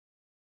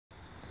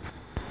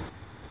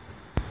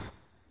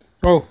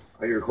Oh.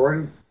 Are you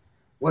recording?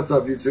 What's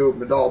up, YouTube?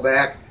 Madal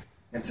back.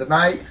 And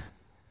tonight,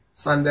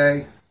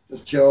 Sunday,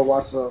 just chill,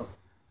 watch the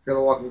Fear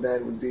the Walking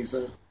Dead. It was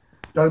decent.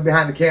 Doug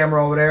behind the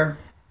camera over there.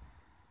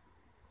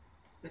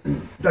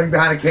 Doug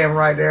behind the camera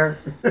right there.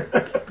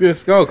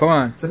 Just go, come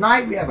on.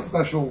 Tonight, we have a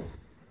special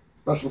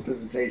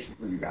presentation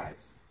for you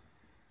guys.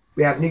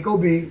 We have Nico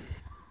B.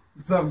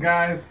 What's up,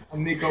 guys?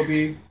 I'm Nico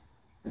B.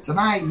 And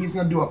tonight, he's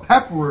going to do a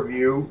pepper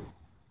review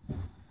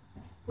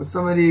with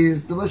some of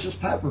these delicious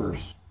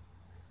peppers.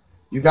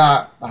 You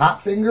got the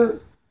hot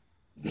finger,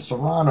 the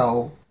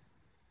serrano,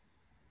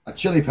 a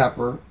chili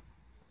pepper,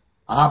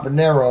 a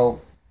habanero,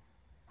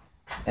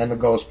 and the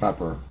ghost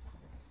pepper.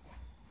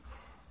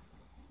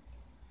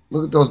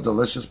 Look at those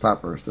delicious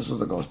peppers. This is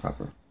the ghost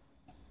pepper.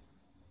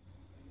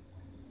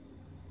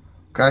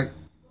 Okay?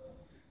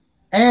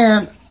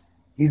 And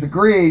he's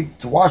agreed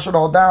to wash it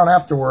all down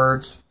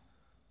afterwards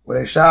with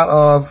a shot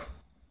of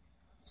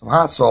some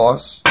hot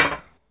sauce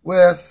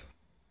with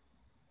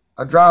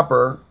a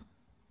dropper.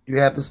 Do you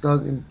have this,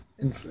 Doug?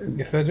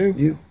 Yes, I do.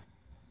 You?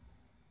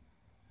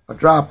 A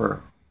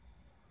dropper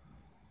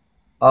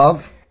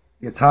of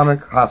the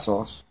atomic hot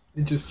sauce.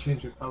 It just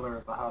changed the color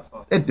of the hot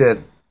sauce. It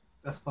did.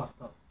 That's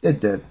fucked up. It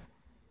did.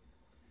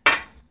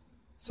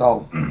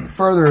 So,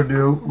 further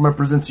ado, I'm going to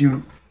present to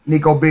you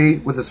Nico B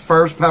with his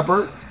first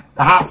pepper,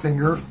 the hot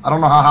finger. I don't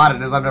know how hot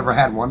it is. I've never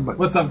had one, but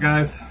what's up,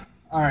 guys?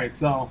 All right,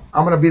 so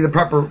I'm going to be the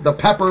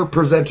pepper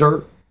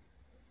presenter.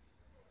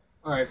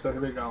 All right, so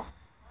here we go.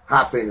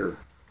 Hot finger.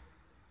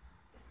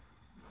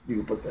 You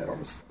can put that on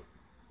the stove.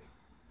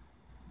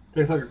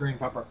 Tastes like a green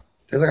pepper.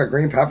 Tastes like a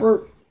green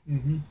pepper?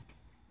 Mm-hmm.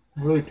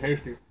 Really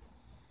tasty.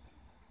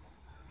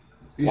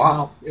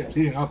 Wow. It's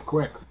eating up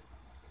quick.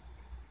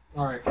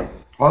 All right.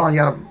 Hold on, you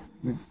gotta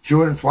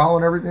chew it and swallow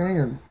and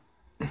everything.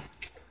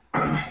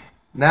 And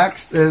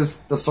next is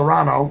the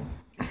serrano.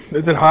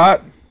 Is it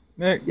hot,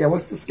 Nick? Yeah,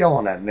 what's the scale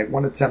on that, Nick?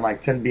 1 to 10,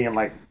 like 10 being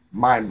like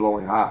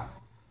mind-blowing hot.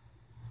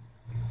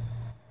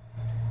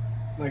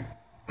 Like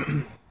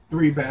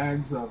 3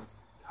 bags of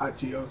hot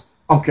Cheetos.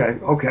 Okay,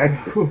 okay.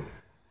 Still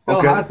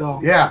okay. hot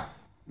though. Yeah.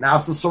 Now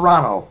it's the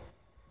serrano.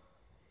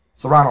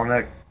 Serrano,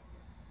 Nick.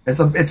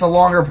 It's a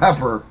longer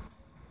pepper.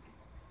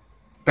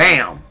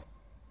 Bam.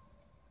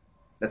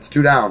 That's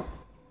 2 down.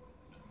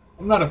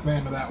 I'm not a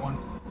fan of that one.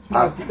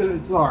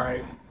 It's all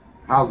right.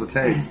 How's the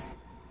taste?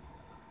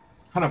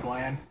 Kind of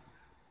bland.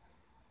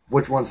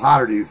 Which one's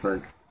hotter, do you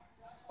think?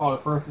 Oh, the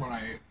first one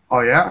I ate.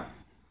 Oh, yeah?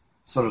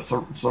 So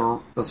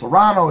the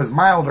serrano is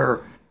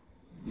milder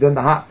than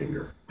the hot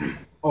finger.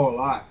 Oh, a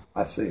lot.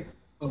 I see.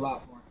 A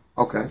lot more.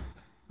 Okay.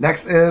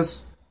 Next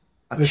is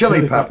a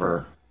chili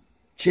pepper.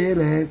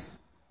 Chilies.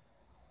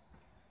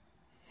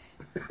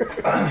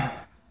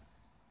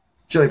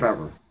 Chili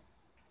pepper.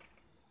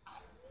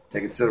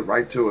 Take it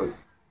right to it.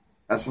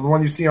 That's the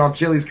one you see on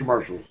Chili's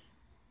commercials.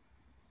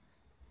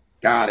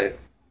 Got it.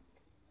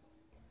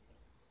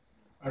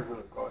 That's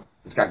really good.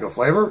 It's got good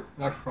flavor?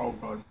 That's so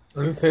good.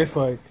 What does it taste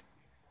like?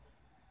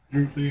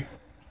 Juicy.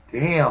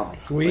 Damn.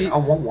 Sweet. I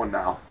want one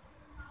now.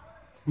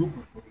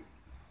 Super sweet.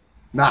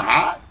 Not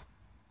hot?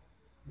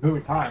 Give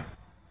it time.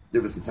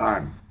 Give it some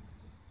time.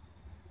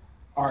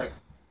 Alright.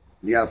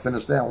 You gotta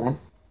finish that one.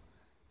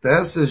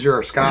 This is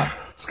your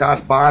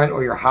Scotch bonnet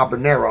or your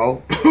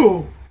habanero.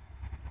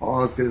 Oh,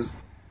 let's get this.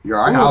 You're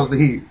alright. How's the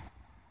heat?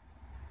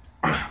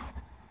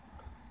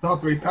 It's all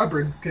 3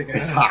 peppers is kicking in.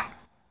 It's hot.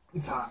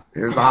 It's hot.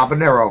 Here's the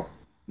habanero.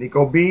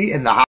 Nico B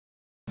and the hot.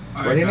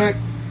 Ready, Nick?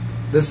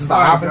 This is the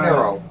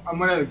habanero. Guys, I'm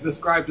going to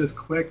describe this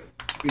quick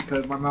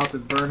because my mouth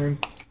is burning.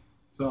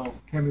 So,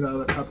 hand me the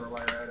other pepper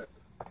while you're at it.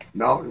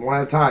 No,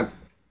 one at a time.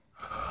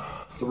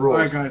 It's the rules.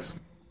 Alright, guys.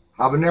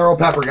 Habanero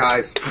pepper,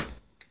 guys.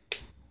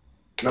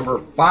 Number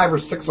 5 or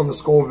 6 on the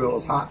Scoville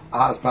is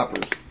hottest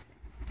peppers.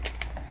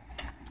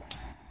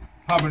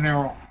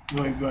 Habanero.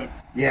 Really good.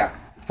 Yeah.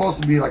 It's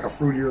supposed to be like a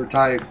fruitier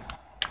type.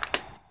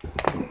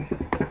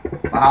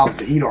 How's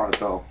the heat on it,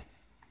 though?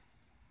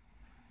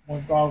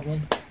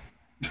 1,000.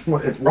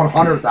 It's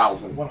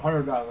 100,000.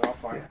 100,000, I'll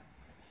find it.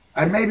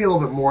 And maybe a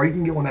little bit more. You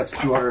can get one that's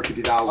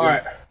 250,000.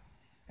 Alright.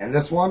 And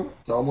this one,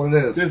 tell them what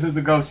it is. This is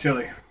the ghost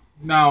chili.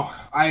 Now,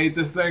 I ate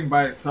this thing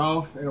by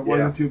itself, and it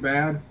wasn't too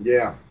bad.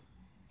 Yeah.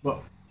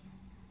 But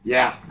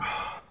yeah.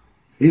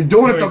 He's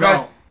doing it, though, go.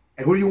 guys.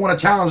 And who do you want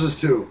to challenge this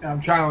to?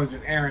 I'm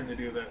challenging Aaron to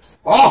do this.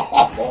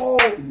 Oh,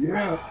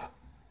 yeah.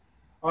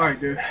 Alright,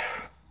 dude.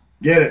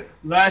 Get it.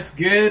 Let's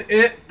get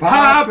it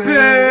poppin'!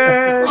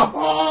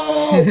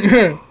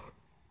 Oh.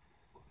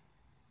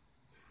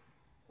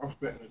 I'm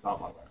spitting this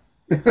out like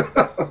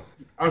that.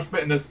 I'm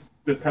spitting this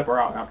pepper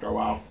out after a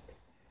while.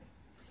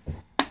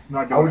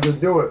 I would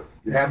just do it.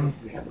 You have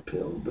the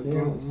pill,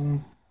 bananas.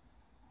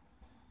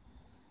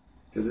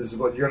 Because this is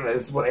what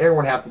Aaron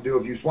would have to do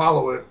if you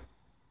swallow it.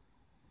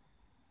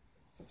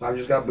 Sometimes you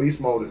just got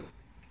beast mode it.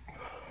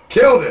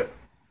 Killed it.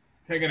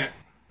 Taking it.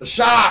 The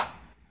shot.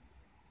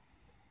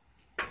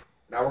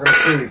 Now we're gonna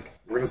see.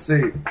 We're gonna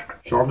see.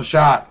 Show him the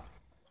shot.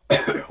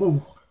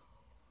 Show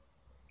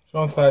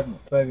him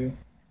side view.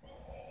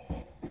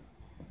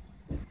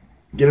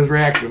 Get his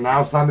reaction.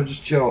 Now it's time to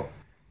just chill.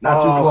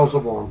 Not too close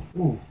up on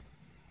him. Ooh.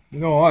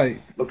 No, I.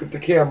 Look at the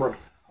camera.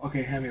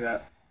 Okay, hand me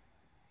that.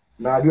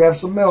 Now I do have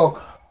some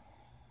milk.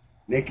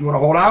 Nick, you want to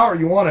hold out or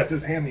you want it?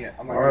 Just hand me it.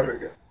 I'm not All gonna right.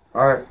 drink it.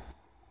 All right.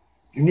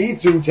 If you need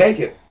to, take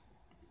it.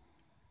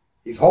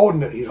 He's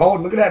holding it. He's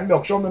holding. Look at that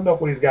milk. Show him the milk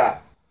what he's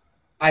got.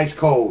 Ice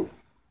cold.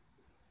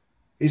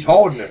 He's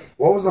holding it.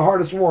 What was the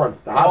hardest one?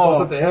 The hot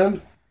sauce at the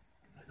end?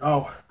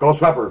 Oh.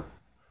 Ghost pepper.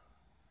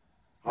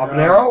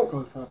 Habanero?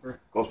 Ghost pepper.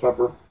 Ghost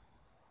pepper.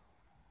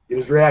 Get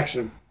his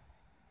reaction.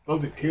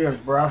 Those are tears,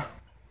 bruh.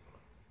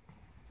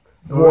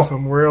 Those Whoa. are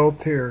some real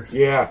tears.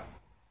 Yeah.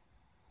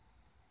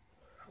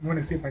 I'm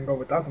gonna see if I can go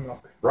without the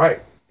milk. Right.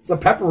 It's a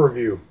pepper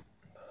review.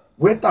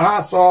 With the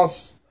hot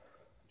sauce,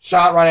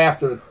 shot right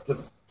after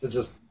to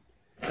just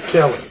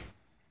kill it.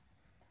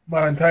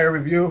 My entire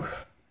review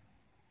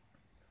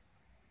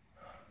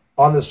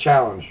On this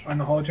challenge. on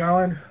the whole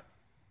challenge,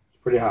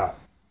 It's pretty hot.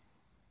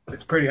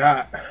 it's pretty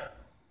hot.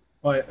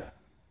 But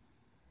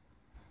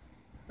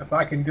if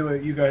I can do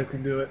it, you guys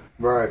can do it.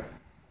 Right.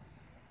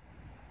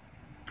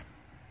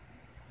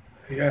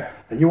 Yeah.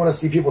 And you want to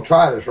see people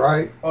try this,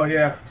 right? Oh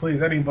yeah,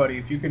 please, anybody,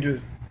 if you can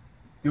just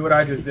do what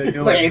I just did,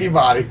 do Like it.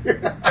 anybody.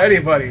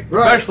 Anybody,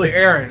 Right. especially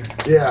Aaron.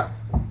 Yeah.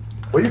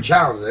 Well, you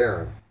challenged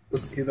Aaron.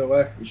 This- Either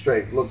way. You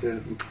straight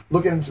looking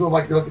into him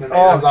like you're looking in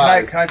Oh, Aaron's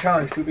eyes. can I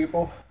challenge two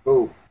people?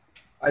 Who?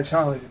 I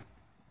challenge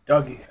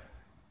Dougie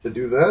To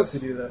do this? to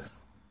do this.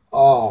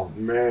 Oh,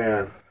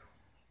 man. It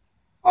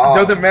Oh.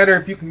 doesn't matter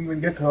if you can even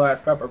get to the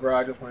last pepper, bro.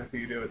 I just want to see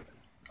you do it.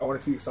 I want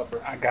to see you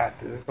suffer. I got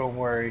this. Don't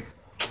worry.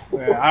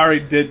 Man, I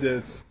already did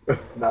this.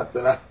 Not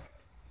that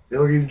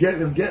look, he's getting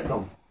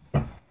them.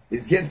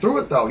 He's getting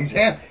through it, though.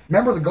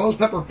 Remember, the ghost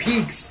pepper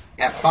peaks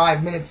at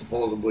 5 minutes,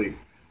 supposedly.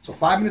 So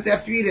 5 minutes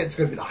after you eat it, it's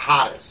going to be the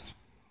hottest.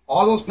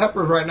 All those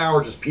peppers right now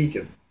are just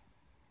peaking.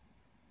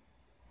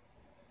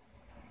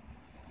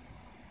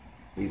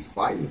 He's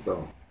fighting it,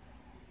 though.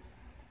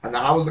 And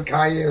now, how was the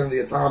cayenne and the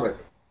atomic?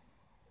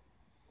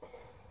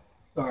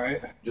 All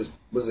right. It just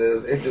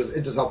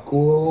helped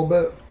cool a little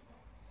bit?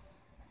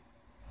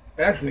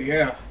 Actually,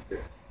 yeah.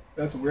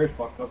 That's a weird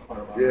fucked up part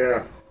about it.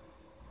 Yeah.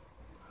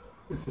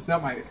 It's just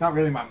not it's not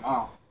really my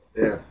mouth.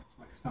 Yeah. It's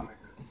my stomach.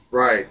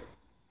 Right.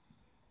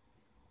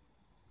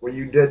 When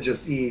you did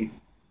just eat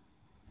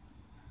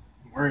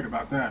I'm worried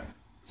about that.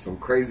 some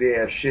crazy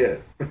ass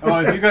shit. Oh,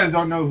 if you guys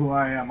don't know who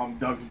I am, I'm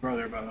Doug's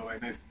brother, by the way.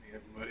 Nice to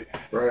meet everybody.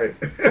 Right.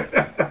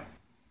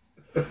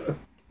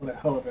 What a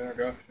hell of an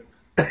introduction.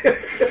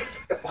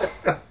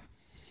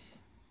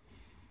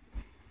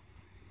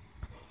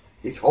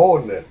 He's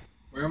holding it.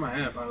 Where am I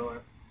at, by the way?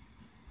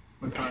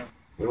 What time?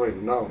 We don't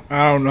even know.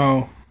 I don't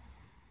know.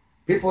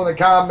 People in the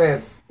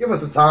comments, give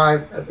us a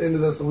time at the end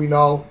of this so we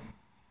know.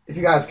 If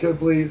you guys could,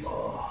 please.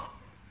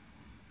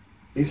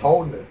 He's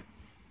holding it.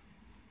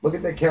 Look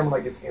at that camera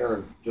like it's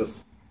Aaron. Just.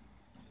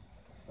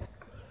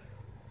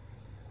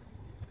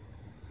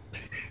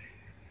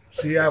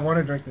 See, I want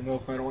to drink the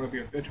milk, but I don't want to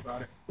be a bitch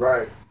about it.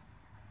 Right.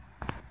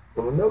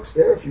 Well, the milk's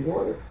there if you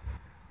want it.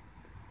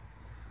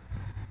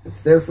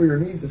 It's there for your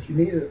needs if you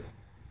need it.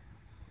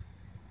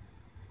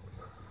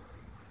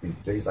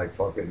 He's like,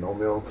 fuck it, no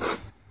milk.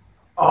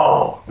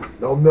 Oh!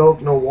 No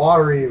milk, no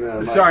water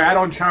even. Sorry, I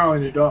don't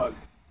challenge a dog.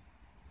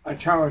 I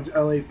challenge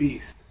LA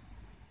Beast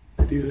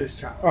to do this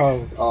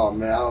challenge. Oh,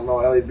 Man, I don't know.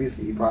 LA Beast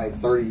can eat probably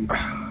 30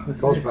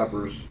 ghost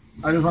peppers.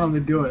 I just want him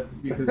to do it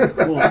because it's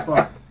cool as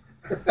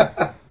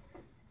fuck.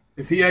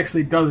 If he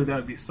actually does it,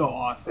 that'd be so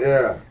awesome.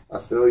 Yeah, I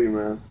feel you,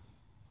 man.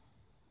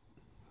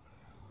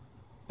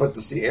 But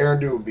to see Aaron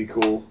do it would be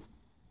cool.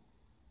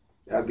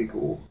 That'd be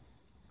cool.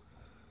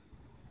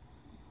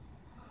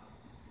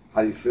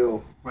 How do you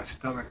feel? My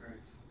stomach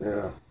hurts.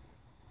 Yeah.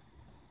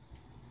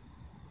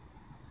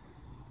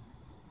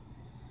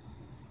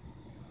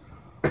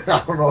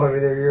 I don't know if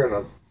either you're in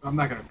a I'm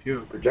not gonna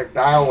puke.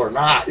 projectile or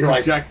not. You're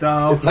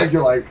Projectile. like, it's like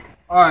you're like,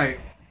 All right,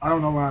 I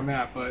don't know where I'm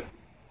at, but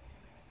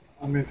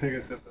I'm gonna take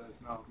a sip of this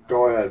milk. now.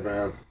 go ahead,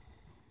 man.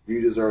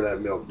 You deserve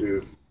that milk,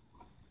 dude.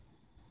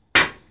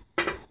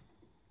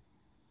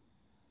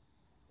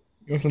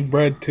 you want some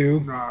bread too?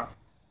 Nah,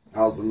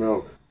 How's the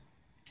milk?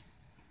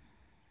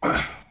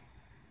 it's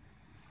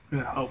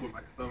gonna help with my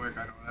stomach.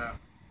 I know that.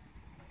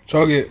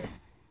 Chug it.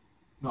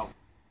 No.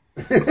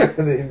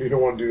 Then you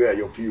don't want to do that.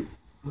 You'll puke.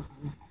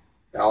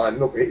 Now that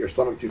milk hit your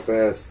stomach too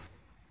fast.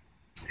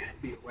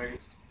 It'd be a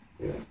waste.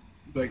 Yeah.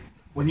 Like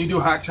when you do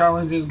hot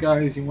challenges,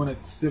 guys, you want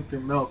to sip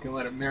your milk and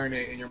let it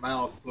marinate in your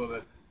mouth so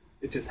that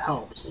it just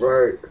helps.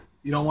 Right.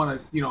 You don't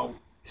want to,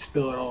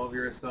 spill it all over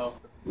yourself.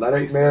 Let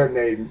it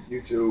marinate,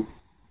 YouTube.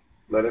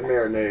 Let it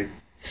marinate.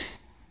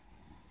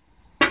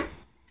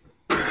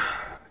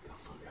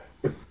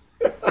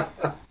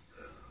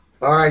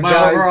 All right, My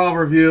guys. overall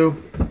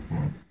review.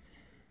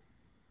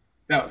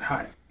 That was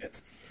hot. It's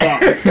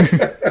fuck.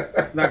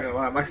 Not gonna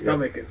lie, my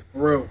stomach is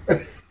through.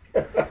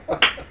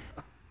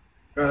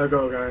 Gotta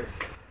go, guys.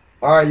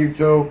 All right,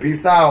 YouTube.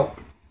 Peace out.